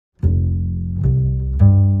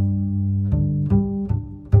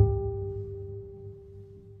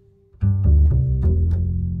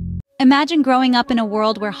Imagine growing up in a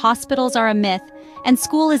world where hospitals are a myth and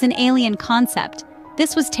school is an alien concept.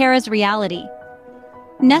 This was Tara's reality.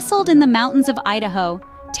 Nestled in the mountains of Idaho,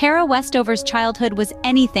 Tara Westover's childhood was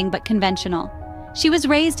anything but conventional. She was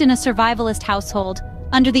raised in a survivalist household,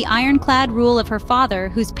 under the ironclad rule of her father,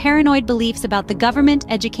 whose paranoid beliefs about the government,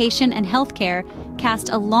 education, and healthcare cast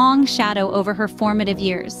a long shadow over her formative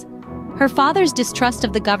years. Her father's distrust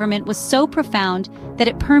of the government was so profound that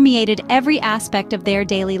it permeated every aspect of their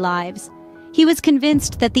daily lives. He was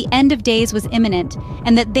convinced that the end of days was imminent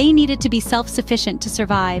and that they needed to be self-sufficient to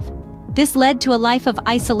survive. This led to a life of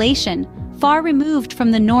isolation, far removed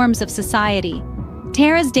from the norms of society.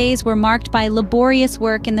 Tara's days were marked by laborious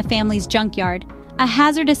work in the family's junkyard, a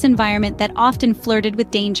hazardous environment that often flirted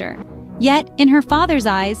with danger. Yet, in her father's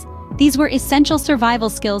eyes, these were essential survival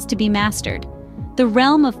skills to be mastered. The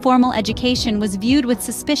realm of formal education was viewed with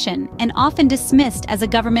suspicion and often dismissed as a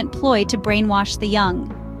government ploy to brainwash the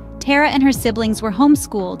young. Tara and her siblings were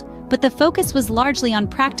homeschooled, but the focus was largely on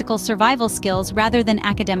practical survival skills rather than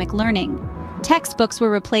academic learning. Textbooks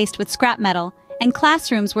were replaced with scrap metal, and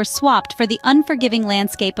classrooms were swapped for the unforgiving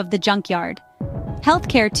landscape of the junkyard.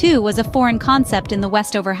 Healthcare, too, was a foreign concept in the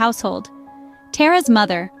Westover household. Tara's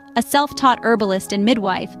mother, a self-taught herbalist and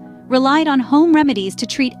midwife, relied on home remedies to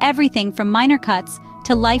treat everything from minor cuts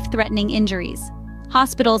to life-threatening injuries.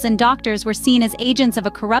 Hospitals and doctors were seen as agents of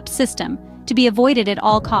a corrupt system to be avoided at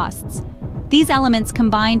all costs. These elements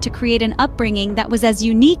combined to create an upbringing that was as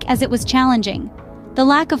unique as it was challenging. The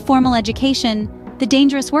lack of formal education, the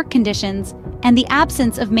dangerous work conditions, and the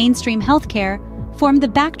absence of mainstream healthcare formed the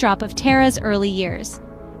backdrop of Tara's early years.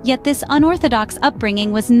 Yet this unorthodox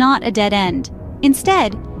upbringing was not a dead end.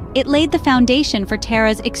 Instead, it laid the foundation for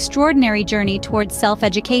Tara's extraordinary journey towards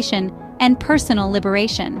self-education and personal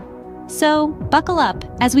liberation. So, buckle up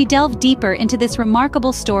as we delve deeper into this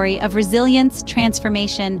remarkable story of resilience,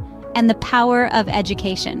 transformation, and the power of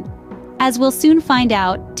education. As we'll soon find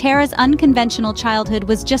out, Tara's unconventional childhood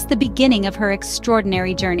was just the beginning of her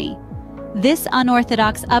extraordinary journey. This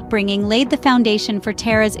unorthodox upbringing laid the foundation for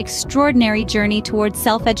Tara's extraordinary journey towards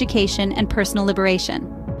self-education and personal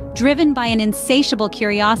liberation. Driven by an insatiable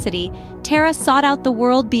curiosity, Tara sought out the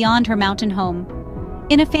world beyond her mountain home.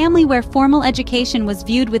 In a family where formal education was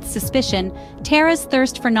viewed with suspicion, Tara's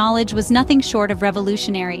thirst for knowledge was nothing short of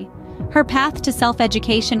revolutionary. Her path to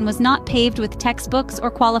self-education was not paved with textbooks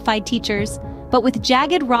or qualified teachers, but with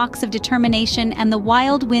jagged rocks of determination and the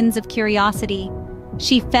wild winds of curiosity.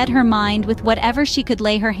 She fed her mind with whatever she could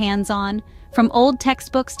lay her hands on, from old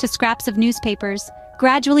textbooks to scraps of newspapers,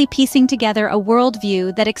 gradually piecing together a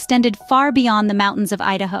worldview that extended far beyond the mountains of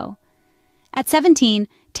Idaho. At 17,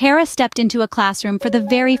 Tara stepped into a classroom for the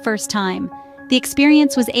very first time. The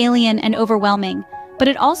experience was alien and overwhelming, but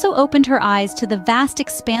it also opened her eyes to the vast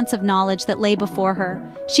expanse of knowledge that lay before her.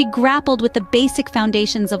 She grappled with the basic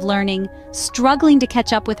foundations of learning, struggling to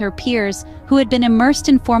catch up with her peers who had been immersed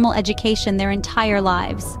in formal education their entire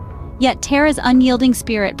lives. Yet Tara's unyielding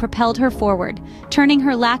spirit propelled her forward, turning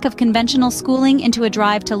her lack of conventional schooling into a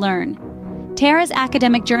drive to learn. Tara's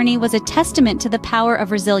academic journey was a testament to the power of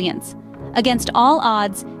resilience. Against all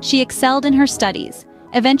odds, she excelled in her studies,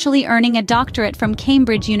 eventually earning a doctorate from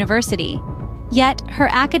Cambridge University. Yet, her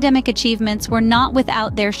academic achievements were not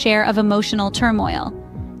without their share of emotional turmoil.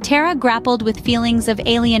 Tara grappled with feelings of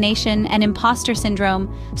alienation and imposter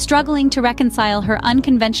syndrome, struggling to reconcile her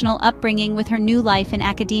unconventional upbringing with her new life in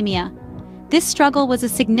academia. This struggle was a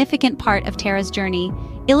significant part of Tara's journey,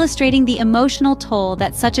 illustrating the emotional toll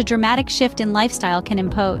that such a dramatic shift in lifestyle can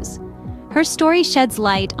impose. Her story sheds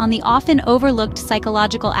light on the often overlooked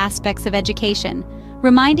psychological aspects of education,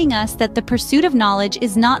 reminding us that the pursuit of knowledge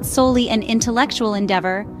is not solely an intellectual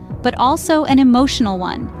endeavor, but also an emotional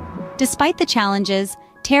one. Despite the challenges,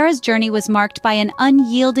 Tara's journey was marked by an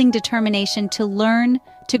unyielding determination to learn,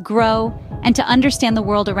 to grow, and to understand the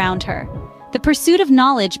world around her. The pursuit of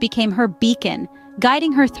knowledge became her beacon,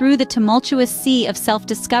 guiding her through the tumultuous sea of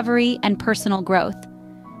self-discovery and personal growth.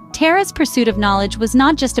 Tara's pursuit of knowledge was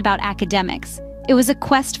not just about academics, it was a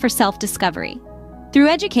quest for self-discovery. Through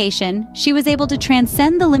education, she was able to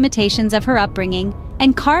transcend the limitations of her upbringing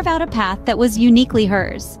and carve out a path that was uniquely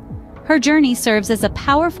hers. Her journey serves as a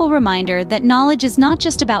powerful reminder that knowledge is not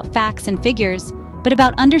just about facts and figures, but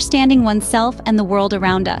about understanding oneself and the world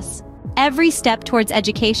around us. Every step towards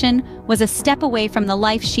education was a step away from the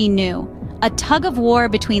life she knew, a tug-of-war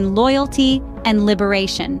between loyalty and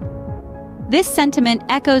liberation. This sentiment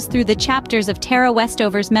echoes through the chapters of Tara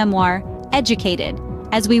Westover's memoir, Educated,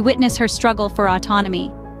 as we witness her struggle for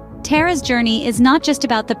autonomy. Tara's journey is not just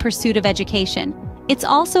about the pursuit of education, it's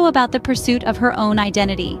also about the pursuit of her own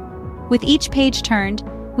identity. With each page turned,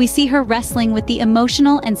 we see her wrestling with the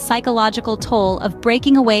emotional and psychological toll of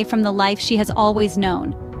breaking away from the life she has always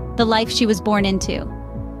known, the life she was born into.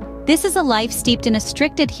 This is a life steeped in a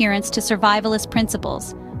strict adherence to survivalist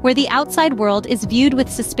principles, where the outside world is viewed with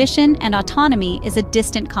suspicion and autonomy is a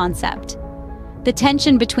distant concept. The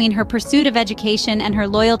tension between her pursuit of education and her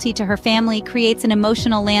loyalty to her family creates an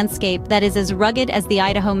emotional landscape that is as rugged as the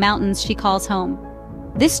Idaho mountains she calls home.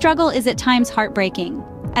 This struggle is at times heartbreaking,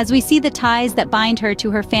 as we see the ties that bind her to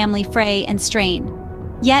her family fray and strain.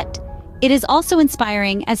 Yet, it is also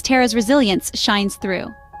inspiring as Tara's resilience shines through.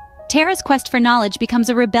 Tara's quest for knowledge becomes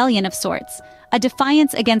a rebellion of sorts, a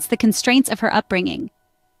defiance against the constraints of her upbringing.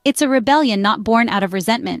 It's a rebellion not born out of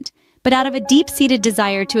resentment, but out of a deep-seated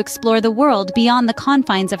desire to explore the world beyond the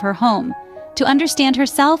confines of her home, to understand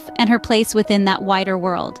herself and her place within that wider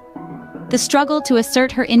world. The struggle to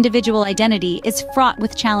assert her individual identity is fraught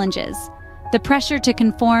with challenges. The pressure to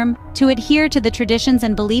conform, to adhere to the traditions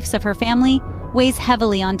and beliefs of her family, weighs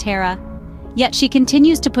heavily on Tara. Yet she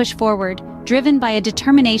continues to push forward, driven by a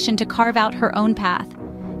determination to carve out her own path.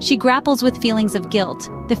 She grapples with feelings of guilt,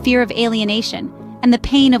 the fear of alienation, and the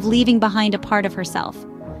pain of leaving behind a part of herself.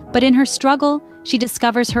 But in her struggle, she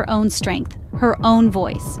discovers her own strength, her own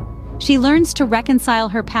voice. She learns to reconcile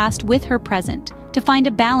her past with her present, to find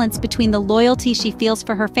a balance between the loyalty she feels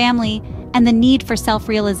for her family and the need for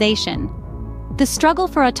self-realization. The struggle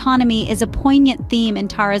for autonomy is a poignant theme in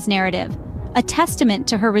Tara's narrative, a testament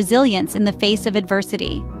to her resilience in the face of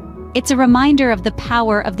adversity. It's a reminder of the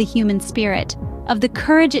power of the human spirit, of the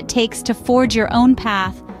courage it takes to forge your own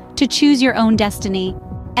path, to choose your own destiny.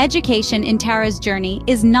 Education in Tara's journey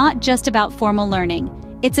is not just about formal learning.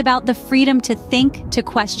 It's about the freedom to think, to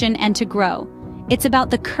question, and to grow. It's about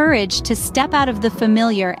the courage to step out of the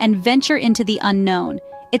familiar and venture into the unknown.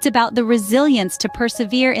 It's about the resilience to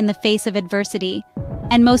persevere in the face of adversity.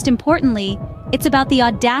 And most importantly, it's about the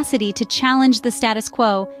audacity to challenge the status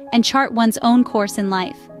quo and chart one's own course in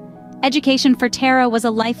life. Education for Tara was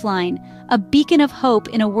a lifeline, a beacon of hope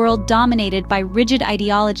in a world dominated by rigid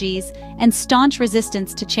ideologies and staunch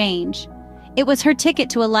resistance to change. It was her ticket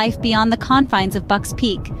to a life beyond the confines of Buck's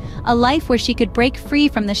Peak, a life where she could break free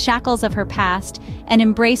from the shackles of her past and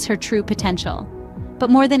embrace her true potential. But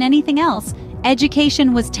more than anything else,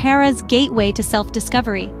 education was Tara's gateway to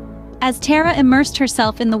self-discovery. As Tara immersed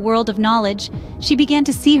herself in the world of knowledge, she began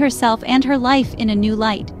to see herself and her life in a new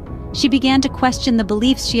light. She began to question the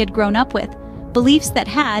beliefs she had grown up with, beliefs that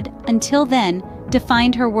had, until then,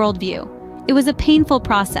 defined her worldview. It was a painful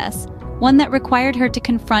process, one that required her to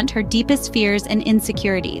confront her deepest fears and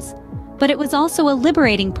insecurities. But it was also a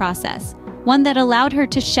liberating process, one that allowed her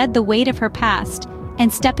to shed the weight of her past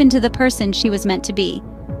and step into the person she was meant to be.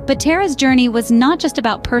 But Tara's journey was not just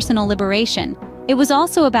about personal liberation, it was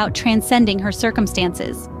also about transcending her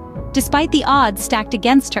circumstances. Despite the odds stacked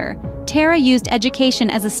against her, Tara used education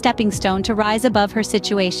as a stepping stone to rise above her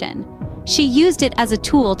situation. She used it as a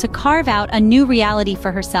tool to carve out a new reality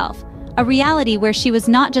for herself, a reality where she was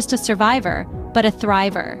not just a survivor, but a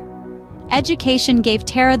thriver. Education gave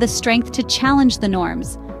Tara the strength to challenge the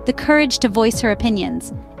norms, the courage to voice her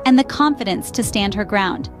opinions, and the confidence to stand her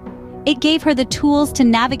ground. It gave her the tools to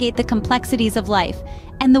navigate the complexities of life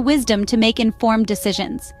and the wisdom to make informed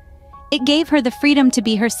decisions. It gave her the freedom to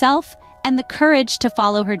be herself and the courage to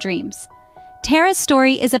follow her dreams. Tara's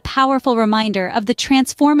story is a powerful reminder of the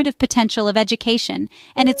transformative potential of education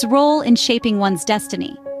and its role in shaping one's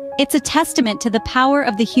destiny. It's a testament to the power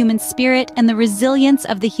of the human spirit and the resilience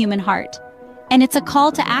of the human heart. And it's a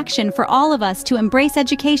call to action for all of us to embrace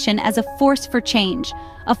education as a force for change,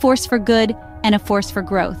 a force for good, and a force for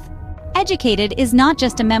growth. Educated is not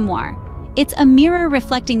just a memoir. It's a mirror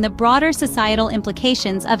reflecting the broader societal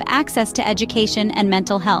implications of access to education and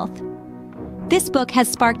mental health. This book has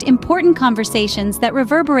sparked important conversations that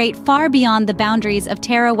reverberate far beyond the boundaries of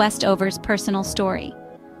Tara Westover's personal story.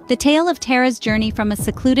 The tale of Tara's journey from a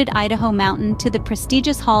secluded Idaho mountain to the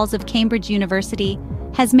prestigious halls of Cambridge University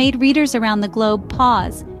has made readers around the globe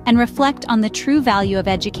pause and reflect on the true value of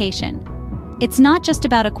education. It's not just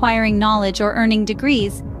about acquiring knowledge or earning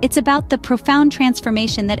degrees, it's about the profound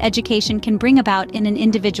transformation that education can bring about in an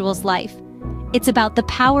individual's life. It's about the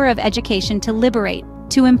power of education to liberate,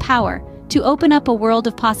 to empower, to open up a world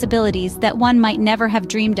of possibilities that one might never have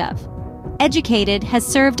dreamed of. Educated has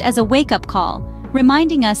served as a wake-up call,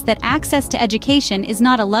 reminding us that access to education is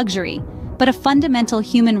not a luxury, but a fundamental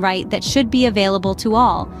human right that should be available to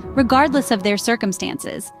all, regardless of their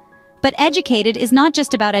circumstances. But Educated is not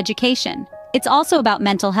just about education, it's also about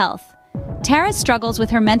mental health. Tara struggles with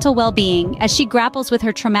her mental well-being as she grapples with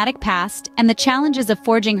her traumatic past, and the challenges of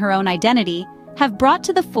forging her own identity have brought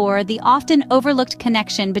to the fore the often overlooked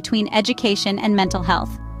connection between education and mental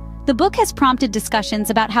health. The book has prompted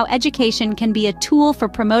discussions about how education can be a tool for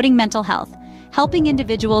promoting mental health, helping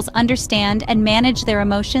individuals understand and manage their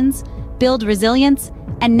emotions, build resilience,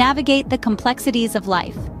 and navigate the complexities of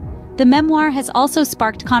life. The memoir has also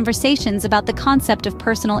sparked conversations about the concept of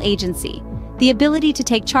personal agency, the ability to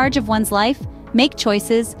take charge of one's life, make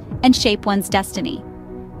choices, and shape one's destiny.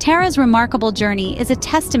 Tara's remarkable journey is a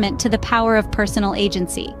testament to the power of personal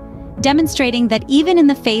agency, demonstrating that even in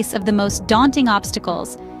the face of the most daunting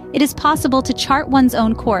obstacles, it is possible to chart one's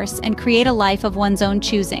own course and create a life of one's own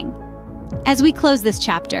choosing. As we close this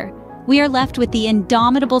chapter, we are left with the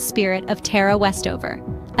indomitable spirit of Tara Westover,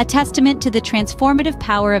 a testament to the transformative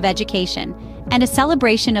power of education and a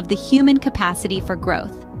celebration of the human capacity for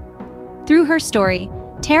growth. Through her story,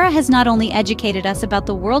 Tara has not only educated us about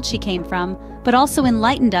the world she came from, but also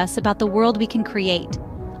enlightened us about the world we can create.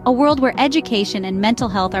 A world where education and mental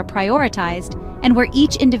health are prioritized, and where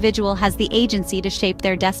each individual has the agency to shape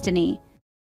their destiny.